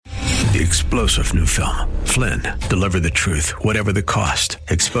The explosive new film, Flynn, deliver the truth, whatever the cost,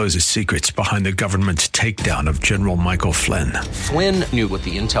 exposes secrets behind the government's takedown of General Michael Flynn. Flynn knew what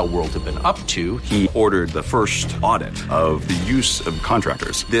the intel world had been up to. He ordered the first audit of the use of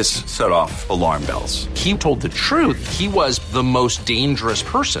contractors. This set off alarm bells. He told the truth. He was the most dangerous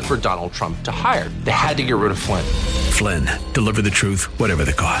person for Donald Trump to hire. They had to get rid of Flynn. Flynn, deliver the truth, whatever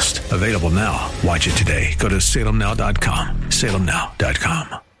the cost. Available now. Watch it today. Go to salemnow.com.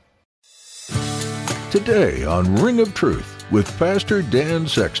 salemnow.com. Today on Ring of Truth with Pastor Dan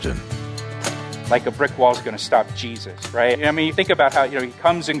Sexton. Like a brick wall is going to stop Jesus, right? I mean, you think about how, he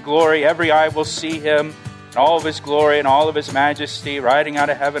comes in glory, every eye will see him, in all of his glory and all of his majesty, riding out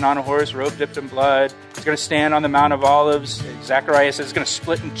of heaven on a horse, robe dipped in blood. He's going to stand on the Mount of Olives. Zechariah says it's going to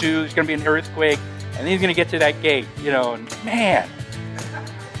split in two. There's going to be an earthquake. And then he's going to get to that gate, and man,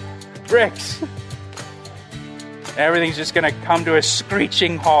 bricks. Everything's just going to come to a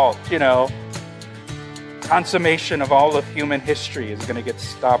screeching halt, Consummation of all of human history is going to get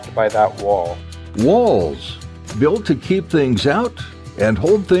stopped by that wall. Walls, built to keep things out and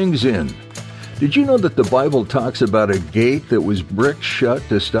hold things in. Did you know that the Bible talks about a gate that was bricked shut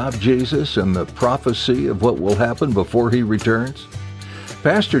to stop Jesus and the prophecy of what will happen before he returns?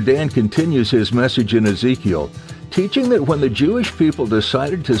 Pastor Dan continues his message in Ezekiel, teaching that when the Jewish people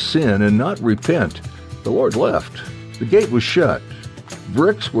decided to sin and not repent, the Lord left. The gate was shut.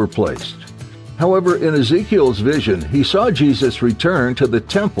 Bricks were placed. However, in Ezekiel's vision, he saw Jesus return to the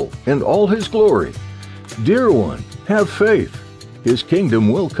temple in all his glory. Dear one, have faith. His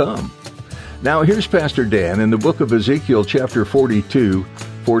kingdom will come. Now here's Pastor Dan in the book of Ezekiel chapter 42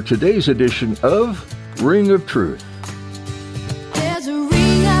 for today's edition of Ring of Truth. There's a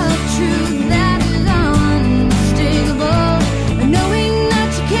ring of truth that is unmistakable, knowing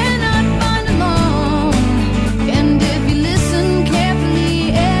that you cannot find alone. And if you listen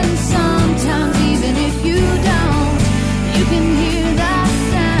carefully, and sometimes even if you don't, you can hear that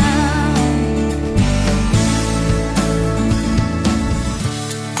sound.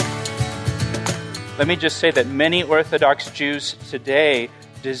 Let me just say that many Orthodox Jews today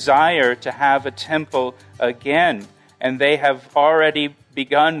desire to have a temple again, and they have already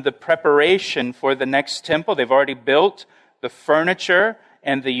begun the preparation for the next temple. They've already built the furniture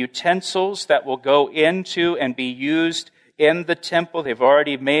and the utensils that will go into and be used in the temple. They've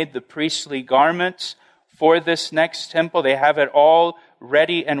already made the priestly garments for this next temple. They have it all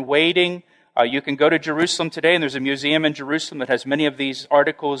ready and waiting. You can go to Jerusalem today, and there's a museum in Jerusalem that has many of these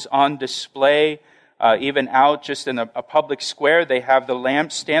articles on display. Even out just in a public square, they have the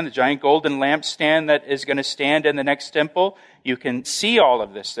lampstand, the giant golden lampstand that is going to stand in the next temple. You can see all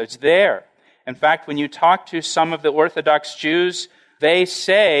of this. It's there. In fact, when you talk to some of the Orthodox Jews, they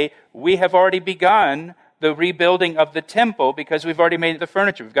say, we have already begun the rebuilding of the temple because we've already made the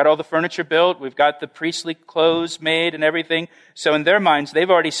furniture. We've got all the furniture built. We've got the priestly clothes made and everything. So in their minds, they've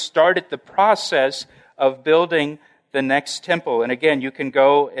already started the process of building the next temple. And again, you can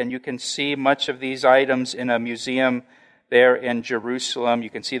go and you can see much of these items in a museum there in Jerusalem. You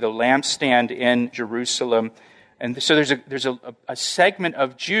can see the lampstand in Jerusalem. And so there's a segment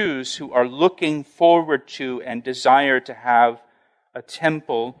of Jews who are looking forward to and desire to have a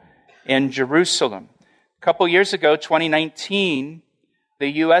temple in Jerusalem. A couple years ago, 2019, the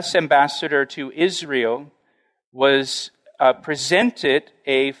U.S. ambassador to Israel was presented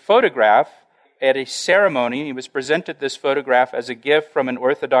a photograph at a ceremony. He was presented this photograph as a gift from an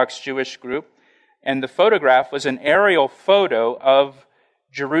Orthodox Jewish group, and the photograph was an aerial photo of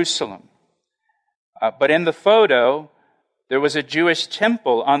Jerusalem. But in the photo, there was a Jewish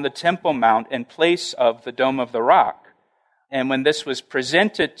temple on the Temple Mount in place of the Dome of the Rock. And when this was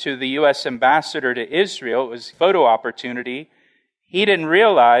presented to the U.S. ambassador to Israel, it was a photo opportunity. He didn't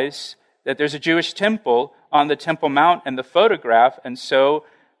realize that there's a Jewish temple on the Temple Mount in the photograph, and so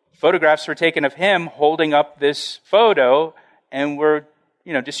photographs were taken of him holding up this photo and were,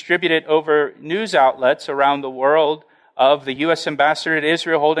 distributed over news outlets around the world of the U.S. ambassador to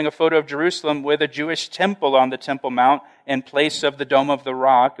Israel holding a photo of Jerusalem with a Jewish temple on the Temple Mount in place of the Dome of the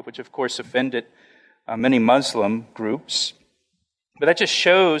Rock, which of course offended many Muslim groups. But that just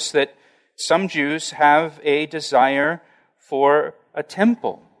shows that some Jews have a desire for a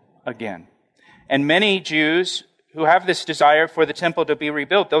temple again. And many Jews who have this desire for the temple to be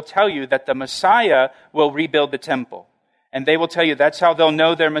rebuilt, they'll tell you that the Messiah will rebuild the temple. And they will tell you that's how they'll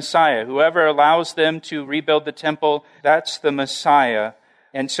know their Messiah. Whoever allows them to rebuild the temple, that's the Messiah.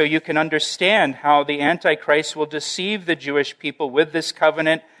 And so you can understand how the Antichrist will deceive the Jewish people with this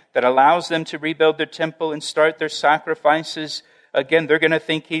covenant that allows them to rebuild their temple and start their sacrifices. Again, they're going to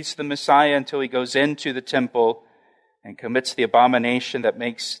think he's the Messiah until he goes into the temple and commits the abomination that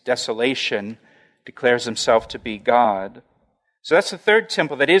makes desolation, declares himself to be God. So that's the third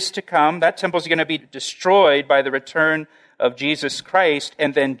temple that is to come. That temple is going to be destroyed by the return of Jesus Christ,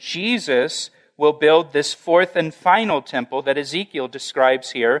 and then Jesus will build this fourth and final temple that Ezekiel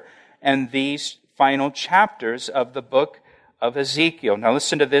describes here and these final chapters of the book of Ezekiel. Now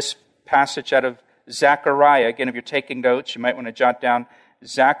listen to this passage out of Zechariah. Again, if you're taking notes, you might want to jot down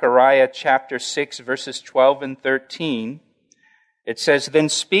Zechariah chapter 6, verses 12 and 13. It says, "Then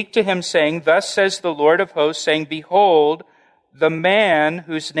speak to him, saying, Thus says the Lord of hosts, saying, Behold, the man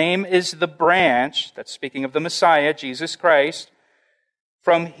whose name is the branch," that's speaking of the Messiah, Jesus Christ,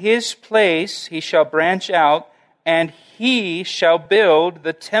 "from his place he shall branch out, and he shall build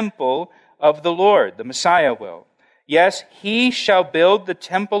the temple of the Lord." The Messiah will. "Yes, he shall build the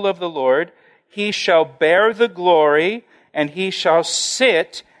temple of the Lord. He shall bear the glory, and he shall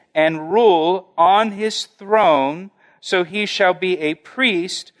sit and rule on his throne. So he shall be a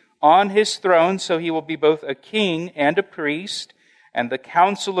priest on his throne." So he will be both a king and a priest. "And the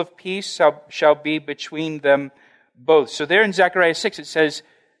counsel of peace shall be between them both." So there in Zechariah 6 it says,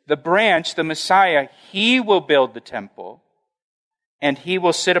 the branch, the Messiah, he will build the temple, and he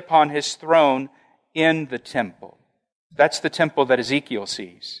will sit upon his throne in the temple. That's the temple that Ezekiel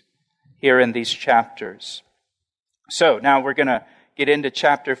sees here in these chapters. So now we're going to get into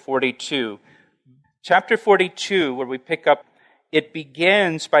chapter 42. Chapter 42, where we pick up, it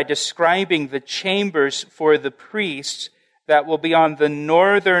begins by describing the chambers for the priests that will be on the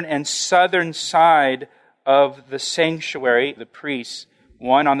northern and southern side of the sanctuary, the priests,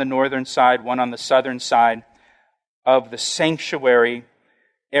 one on the northern side, one on the southern side of the sanctuary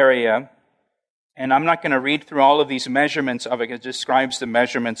area. And I'm not going to read through all of these measurements of it. It describes the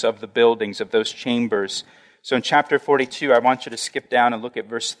measurements of the buildings of those chambers. So in chapter 42, I want you to skip down and look at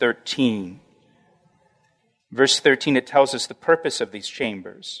verse 13. Verse 13, it tells us the purpose of these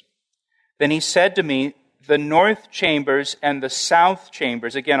chambers. "Then he said to me, the north chambers and the south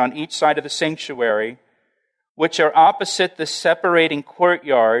chambers," again on each side of the sanctuary, "which are opposite the separating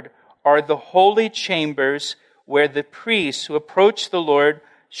courtyard, are the holy chambers where the priests who approach the Lord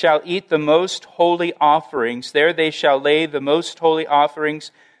shall eat the most holy offerings. There they shall lay the most holy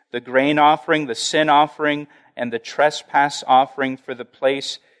offerings, the grain offering, the sin offering, and the trespass offering, for the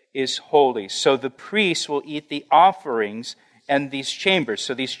place is holy." So the priests will eat the offerings and these chambers.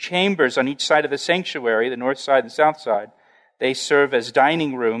 So these chambers on each side of the sanctuary, the north side and south side, they serve as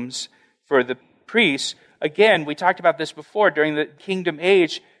dining rooms for the priests. Again, we talked about this before. During the kingdom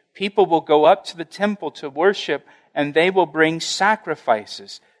age, people will go up to the temple to worship, and they will bring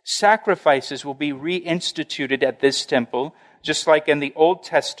sacrifices. Sacrifices will be reinstituted at this temple, just like in the Old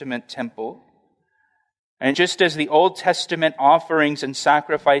Testament temple. And just as the Old Testament offerings and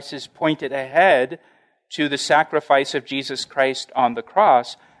sacrifices pointed ahead to the sacrifice of Jesus Christ on the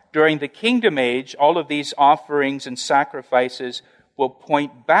cross, during the kingdom age, all of these offerings and sacrifices will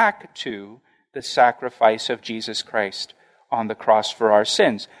point back to the sacrifice of Jesus Christ on the cross for our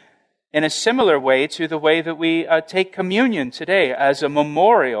sins. In a similar way to the way that we take communion today as a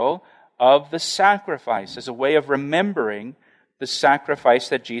memorial of the sacrifice, as a way of remembering the sacrifice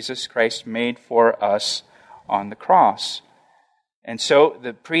that Jesus Christ made for us on the cross. And so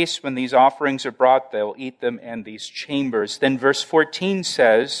the priests, when these offerings are brought, they'll eat them in these chambers. Then verse 14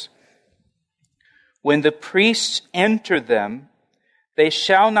 says, "When the priests enter them, they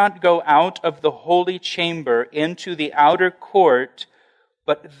shall not go out of the holy chamber into the outer court,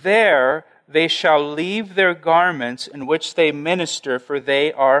 but there they shall leave their garments in which they minister, for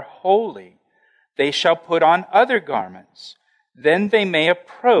they are holy. They shall put on other garments. Then they may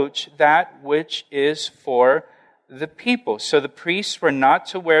approach that which is for the people." So the priests were not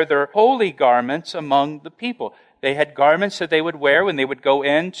to wear their holy garments among the people. They had garments that they would wear when they would go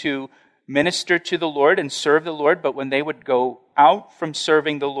in to minister to the Lord and serve the Lord, but when they would go out from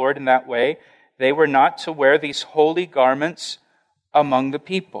serving the Lord in that way, they were not to wear these holy garments among the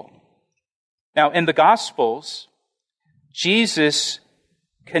people. Now, in the Gospels, Jesus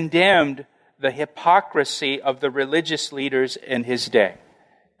condemned the hypocrisy of the religious leaders in his day.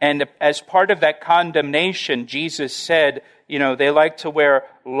 And as part of that condemnation, Jesus said, they like to wear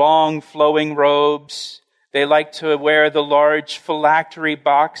long flowing robes. They like to wear the large phylactery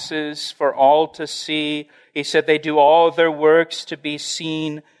boxes for all to see. He said they do all their works to be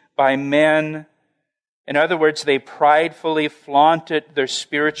seen by men. In other words, they pridefully flaunted their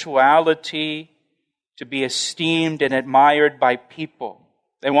spirituality to be esteemed and admired by people.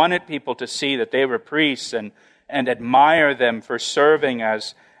 They wanted people to see that they were priests and admire them for serving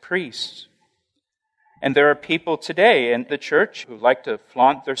as priests. And there are people today in the church who like to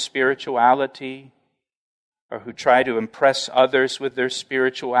flaunt their spirituality. or who try to impress others with their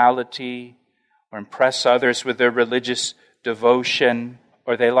spirituality, or impress others with their religious devotion,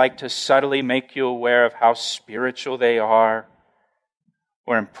 or they like to subtly make you aware of how spiritual they are,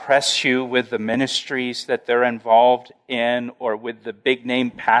 or impress you with the ministries that they're involved in, or with the big-name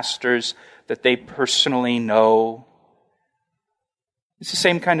pastors that they personally know. It's the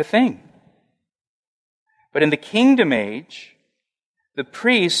same kind of thing. But in the kingdom age, the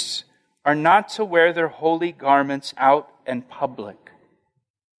priests are not to wear their holy garments out in public.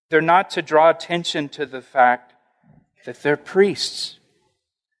 They're not to draw attention to the fact that they're priests.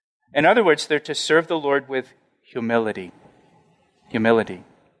 In other words, they're to serve the Lord with humility. Humility.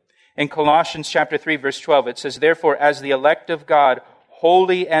 In Colossians chapter 3, verse 12, it says, "Therefore, as the elect of God,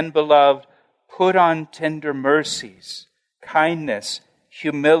 holy and beloved, put on tender mercies, kindness,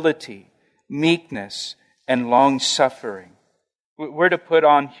 humility, meekness, and long-suffering." We're to put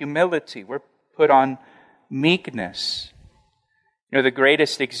on humility. We're put on meekness. You know, the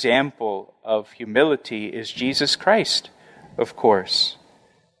greatest example of humility is Jesus Christ, of course.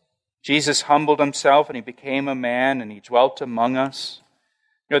 Jesus humbled himself and he became a man and he dwelt among us.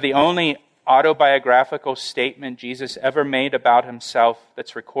 You know, the only autobiographical statement Jesus ever made about himself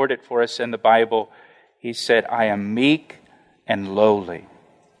that's recorded for us in the Bible, he said, "I am meek and lowly."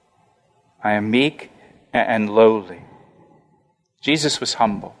 I am meek and lowly. Jesus was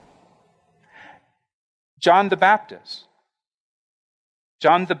humble. John the Baptist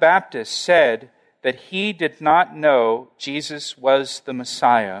said that he did not know Jesus was the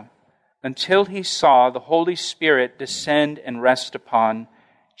Messiah until he saw the Holy Spirit descend and rest upon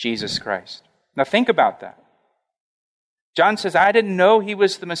Jesus Christ. Now think about that. John says, I didn't know he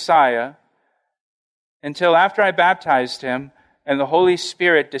was the Messiah until after I baptized him and the Holy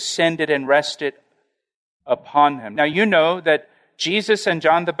Spirit descended and rested upon him. Now you know that Jesus and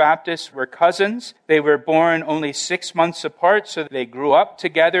John the Baptist were cousins. They were born only 6 months apart, so they grew up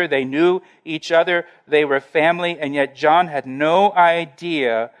together. They knew each other. They were family, and yet John had no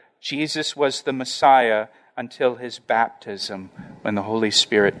idea Jesus was the Messiah until his baptism, when the Holy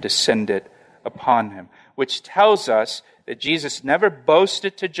Spirit descended upon him, which tells us that Jesus never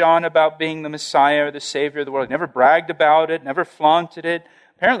boasted to John about being the Messiah or the Savior of the world, never bragged about it, never flaunted it,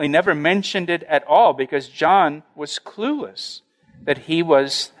 apparently never mentioned it at all, because John was clueless that he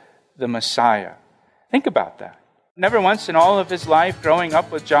was the Messiah. Think about that. Never once in all of his life growing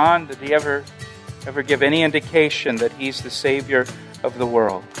up with John did he ever give any indication that he's the Savior of the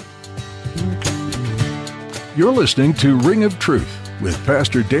world. You're listening to Ring of Truth with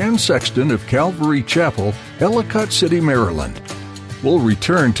Pastor Dan Sexton of Calvary Chapel, Ellicott City, Maryland. We'll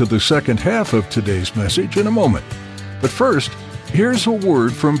return to the second half of today's message in a moment. But first, here's a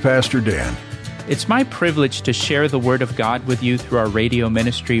word from Pastor Dan. It's my privilege to share the Word of God with you through our radio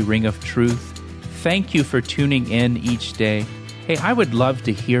ministry, Ring of Truth. Thank you for tuning in each day. Hey, I would love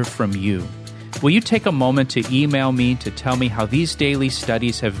to hear from you. Will you take a moment to email me to tell me how these daily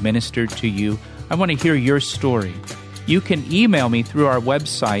studies have ministered to you? I want to hear your story. You can email me through our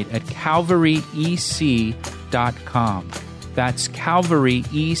website at calvaryec.com. That's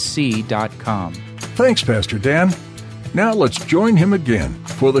calvaryec.com. Thanks, Pastor Dan. Now let's join him again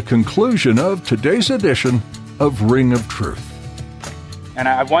for the conclusion of today's edition of Ring of Truth. And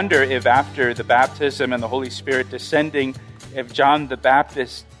I wonder if after the baptism and the Holy Spirit descending, if John the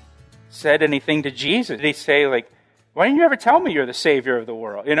Baptist said anything to Jesus. Did he say, like, why didn't you ever tell me you're the Savior of the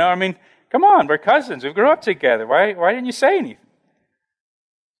world? You know, I mean, come on, we're cousins. We grew up together. Why didn't you say anything?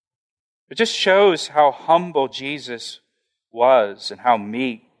 It just shows how humble Jesus was and how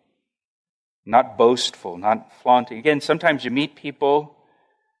meek. Not boastful, not flaunting. Again, sometimes you meet people,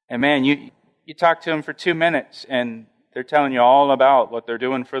 and man, you talk to them for 2 minutes, and they're telling you all about what they're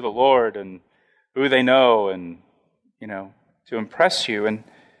doing for the Lord and who they know, and, you know, to impress you. And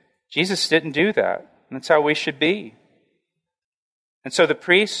Jesus didn't do that. And that's how we should be. And so the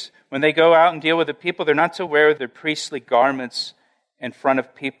priests, when they go out and deal with the people, they're not to wear their priestly garments in front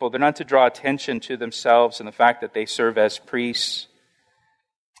of people. They're not to draw attention to themselves and the fact that they serve as priests.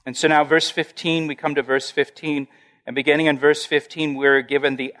 And so now verse 15, we come to verse 15, and beginning in verse 15, we're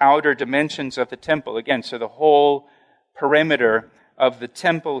given the outer dimensions of the temple. Again, so the whole perimeter of the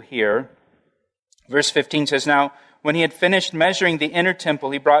temple here. Verse 15 says, Now, when he had finished measuring the inner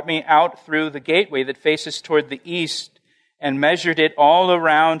temple, he brought me out through the gateway that faces toward the east and measured it all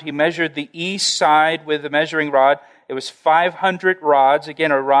around. He measured the east side with the measuring rod. It was 500 rods.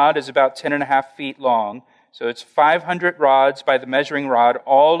 Again, a rod is about 10.5 feet long. So it's 500 rods by the measuring rod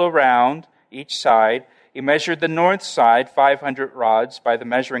all around each side. He measured the north side, 500 rods by the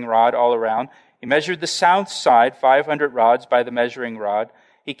measuring rod all around. He measured the south side, 500 rods by the measuring rod.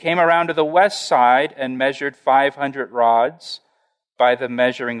 He He came around to the west side and measured 500 rods by the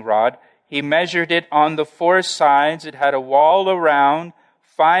measuring rod. He measured it on the four sides. It had a wall around,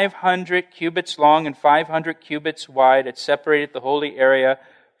 500 cubits long and 500 cubits wide. It separated the holy area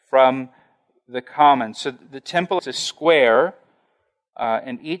from the common. So the temple is a square,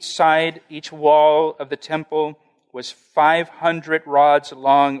 and each side, each wall of the temple was 500 rods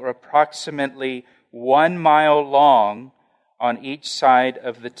long, or approximately 1 mile long on each side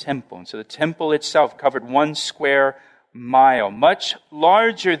of the temple. And so the temple itself covered 1 square mile, much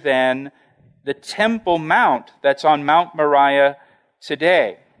larger than the Temple Mount that's on Mount Moriah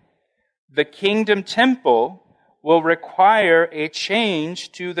today. The Kingdom Temple will require a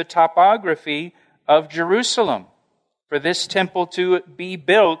change to the topography of Jerusalem. For this temple to be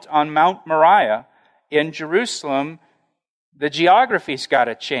built on Mount Moriah in Jerusalem, the geography's got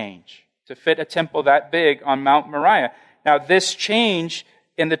to change to fit a temple that big on Mount Moriah. Now, this change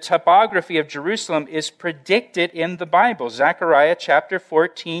in the topography of Jerusalem is predicted in the Bible. Zechariah chapter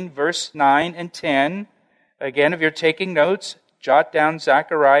 14, verse 9 and 10. Again, if you're taking notes, jot down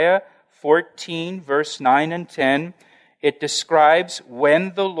Zechariah 14, verse 9 and 10. It describes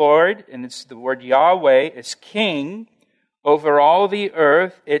when the Lord, and it's the word Yahweh, is king over all the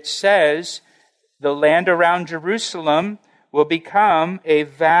earth. It says the land around Jerusalem will become a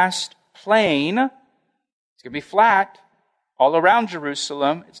vast plain. It's going to be flat all around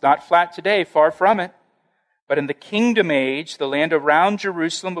Jerusalem. It's not flat today, far from it. But in the kingdom age, the land around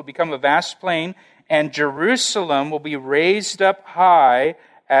Jerusalem will become a vast plain, and Jerusalem will be raised up high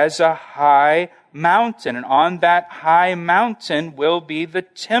as a high mountain. And on that high mountain will be the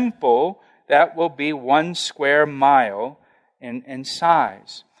temple that will be 1 square mile in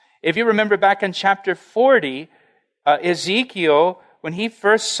size. If you remember back in chapter 40, Ezekiel, when he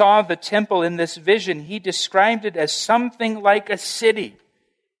first saw the temple in this vision, he described it as something like a city.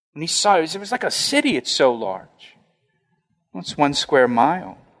 When he saw it, it was like a city, it's so large. Well, it's 1 square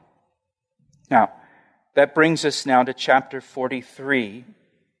mile. Now, that brings us now to chapter 43.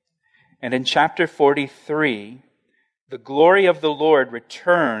 And in chapter 43, the glory of the Lord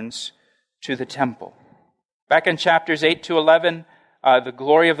returns to the temple. Back in chapters 8 to 11, the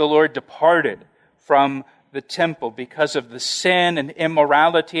glory of the Lord departed from the temple because of the sin and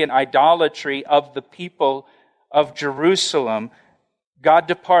immorality and idolatry of the people of Jerusalem. God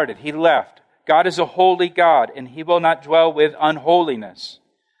departed. He left. God is a holy God, and He will not dwell with unholiness.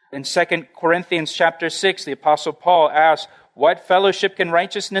 In 2 Corinthians chapter 6, the Apostle Paul asks, what fellowship can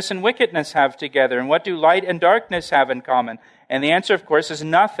righteousness and wickedness have together? And what do light and darkness have in common? And the answer, of course, is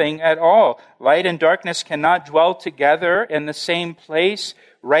nothing at all. Light and darkness cannot dwell together in the same place.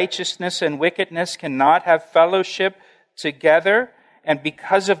 Righteousness and wickedness cannot have fellowship together. And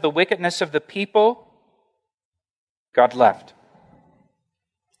because of the wickedness of the people, God left.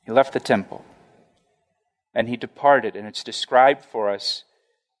 He left the temple. And He departed. And it's described for us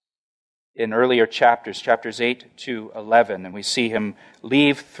in earlier chapters, chapters 8 to 11. And we see Him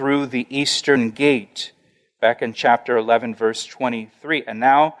leave through the eastern gate, back in chapter 11, verse 23. And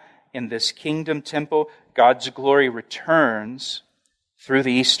now, in this kingdom temple, God's glory returns through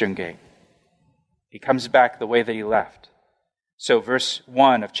the eastern gate. He comes back the way that He left. So verse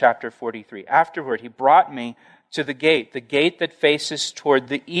 1 of chapter 43. Afterward, He brought me to the gate that faces toward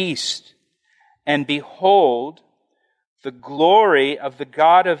the east. And behold, the glory of the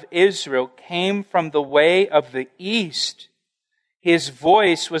God of Israel came from the way of the east. His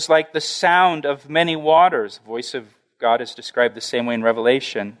voice was like the sound of many waters. The voice of God is described the same way in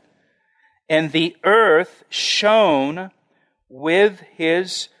Revelation. And the earth shone with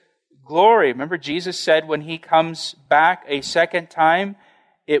His glory. Remember, Jesus said when He comes back a second time,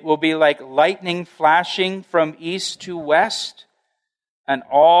 it will be like lightning flashing from east to west, and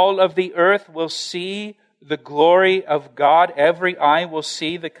all of the earth will see the glory of God. Every eye will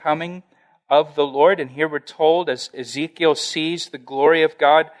see the coming of the Lord. And here we're told, as Ezekiel sees the glory of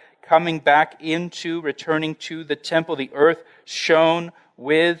God coming back returning to the temple, the earth shone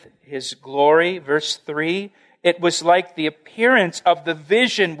with His glory. Verse 3, it was like the appearance of the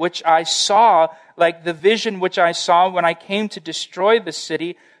vision which I saw, like the vision which I saw when I came to destroy the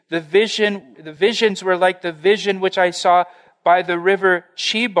city. The visions were like the vision which I saw by the river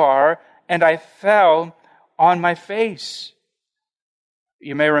Chebar, and I fell on my face.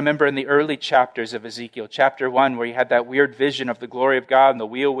 You may remember in the early chapters of Ezekiel, chapter 1, where he had that weird vision of the glory of God and the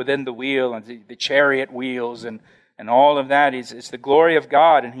wheel within the wheel and the chariot wheels and all of that. It's the glory of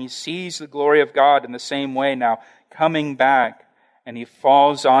God, and he sees the glory of God in the same way now, coming back, and he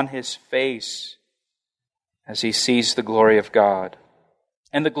falls on his face as he sees the glory of God.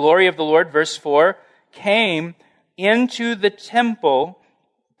 And the glory of the Lord, verse 4, came into the temple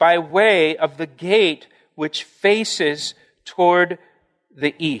by way of the gate which faces toward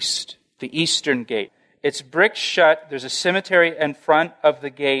the east, the eastern gate. It's brick shut. There's a cemetery in front of the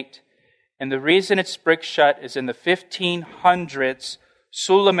gate. And the reason it's brick shut is in the 1500s,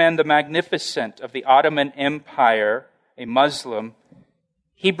 Suleiman the Magnificent of the Ottoman Empire, a Muslim,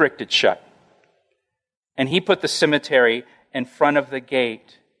 he bricked it shut. And he put the cemetery in front of the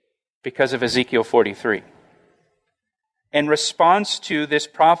gate because of Ezekiel 43. In response to this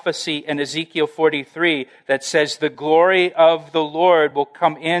prophecy in Ezekiel 43 that says the glory of the Lord will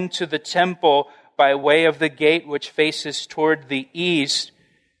come into the temple by way of the gate which faces toward the east,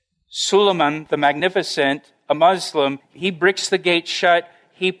 Suleiman the Magnificent, a Muslim, he bricks the gate shut.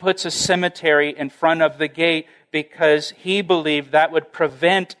 He puts a cemetery in front of the gate because he believed that would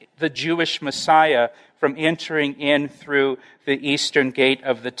prevent the Jewish Messiah from entering in through the eastern gate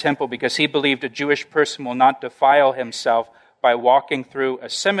of the temple, because he believed a Jewish person will not defile himself by walking through a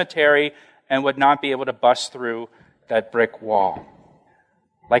cemetery and would not be able to bust through that brick wall.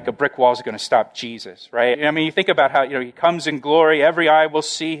 Like a brick wall is going to stop Jesus, right? I mean, you think about how, he comes in glory, every eye will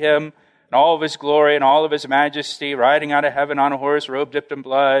see him in all of his glory and all of his majesty, riding out of heaven on a horse, robe dipped in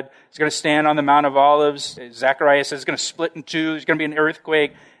blood. He's going to stand on the Mount of Olives. Zechariah says it's going to split in two. There's going to be an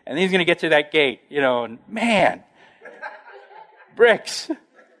earthquake. And then he's going to get to that gate, and man, bricks.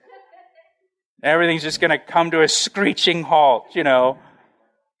 Everything's just going to come to a screeching halt,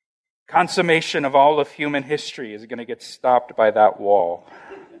 Consummation of all of human history is going to get stopped by that wall.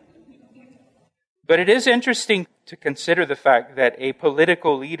 But it is interesting to consider the fact that a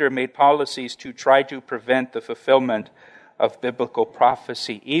political leader made policies to try to prevent the fulfillment of biblical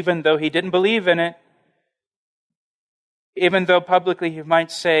prophecy, even though he didn't believe in it. Even though publicly he might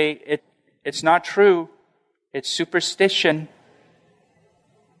say, it's not true, it's superstition.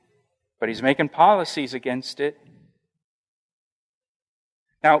 But he's making policies against it.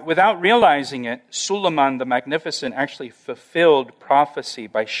 Now, without realizing it, Suleiman the Magnificent actually fulfilled prophecy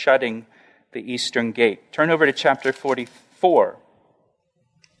by shutting the eastern gate. Turn over to chapter 44.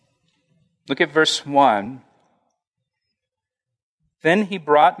 Look at verse 1. Then he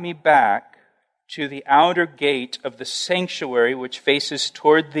brought me back to the outer gate of the sanctuary which faces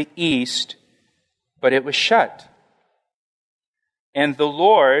toward the east, but it was shut. And the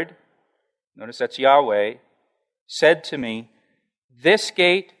Lord, notice that's Yahweh, said to me, "This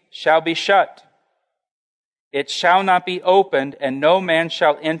gate shall be shut. It shall not be opened, and no man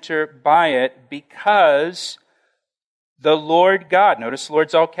shall enter by it, because the Lord God," notice the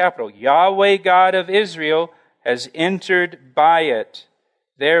Lord's all capital, "Yahweh God of Israel has entered by it.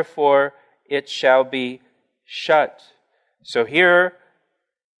 Therefore, it shall be shut." So here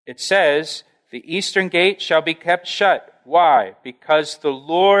it says, the eastern gate shall be kept shut. Why? Because the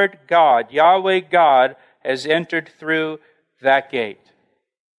Lord God, Yahweh God, has entered through that gate.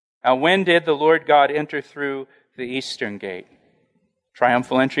 Now, when did the Lord God enter through the eastern gate?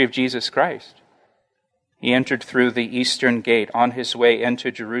 Triumphal entry of Jesus Christ. He entered through the eastern gate on his way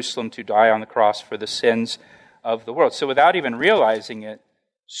into Jerusalem to die on the cross for the sins of the world. So without even realizing it,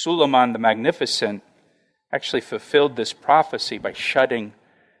 Suleiman the Magnificent actually fulfilled this prophecy by shutting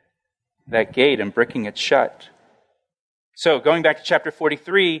that gate and bricking it shut. So going back to chapter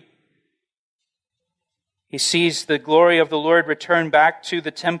 43, he sees the glory of the Lord return back to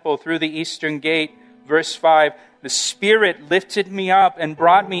the temple through the eastern gate. Verse 5, "The Spirit lifted me up and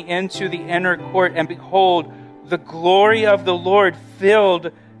brought me into the inner court, and behold, the glory of the Lord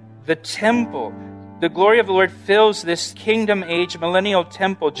filled the temple." The glory of the Lord fills this kingdom age millennial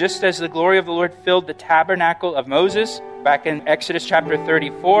temple, just as the glory of the Lord filled the tabernacle of Moses back in Exodus chapter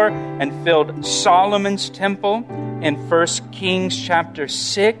 34 and filled Solomon's temple in 1 Kings chapter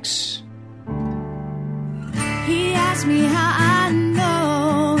 6. He asked me how I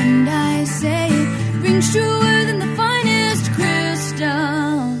know, and I say it rings truer than the finest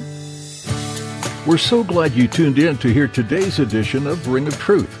crystal. We're so glad you tuned in to hear today's edition of Ring of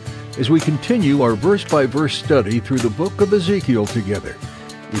Truth as we continue our verse-by-verse study through the book of Ezekiel together.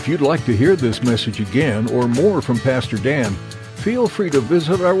 If you'd like to hear this message again or more from Pastor Dan, feel free to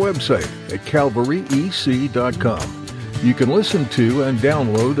visit our website at calvaryec.com. You can listen to and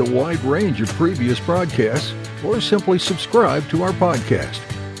download a wide range of previous broadcasts or simply subscribe to our podcast.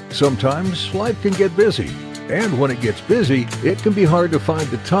 Sometimes life can get busy, and when it gets busy, it can be hard to find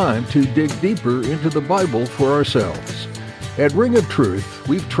the time to dig deeper into the Bible for ourselves. At Ring of Truth,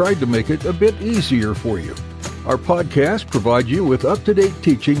 we've tried to make it a bit easier for you. Our podcasts provide you with up-to-date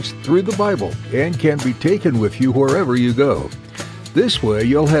teachings through the Bible and can be taken with you wherever you go. This way,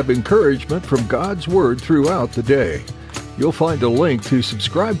 you'll have encouragement from God's Word throughout the day. You'll find a link to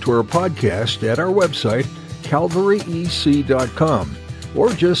subscribe to our podcast at our website, calvaryec.com.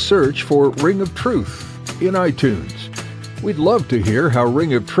 or just search for Ring of Truth in iTunes. We'd love to hear how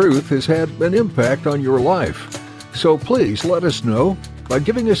Ring of Truth has had an impact on your life. So please let us know by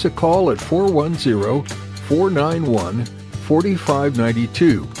giving us a call at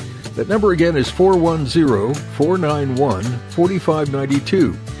 410-491-4592. That number again is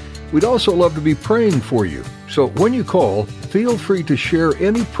 410-491-4592. We'd also love to be praying for you. So when you call, feel free to share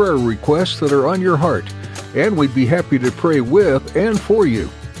any prayer requests that are on your heart, and we'd be happy to pray with and for you.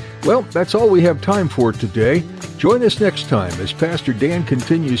 Well, that's all we have time for today. Join us next time as Pastor Dan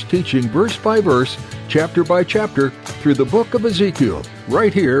continues teaching verse by verse, chapter by chapter, through the book of Ezekiel,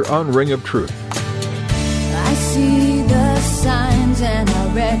 right here on Ring of Truth. I see the signs and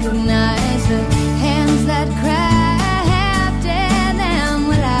I recognize the hands that crafted them.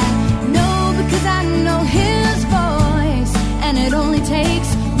 Well, I know because I know His voice, and it only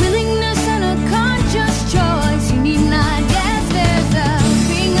takes willingness and a conscious choice. You need not guess, there's a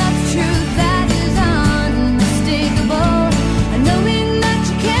ring of truth that is unmistakable, knowing that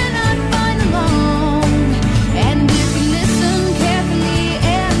you cannot find alone. And if you listen carefully,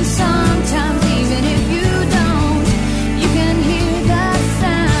 and sometimes even if you don't, you can hear the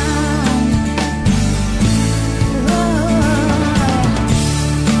sound.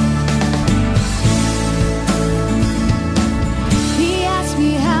 He asked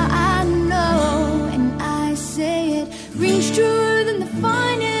me how I know, and I say it rings true.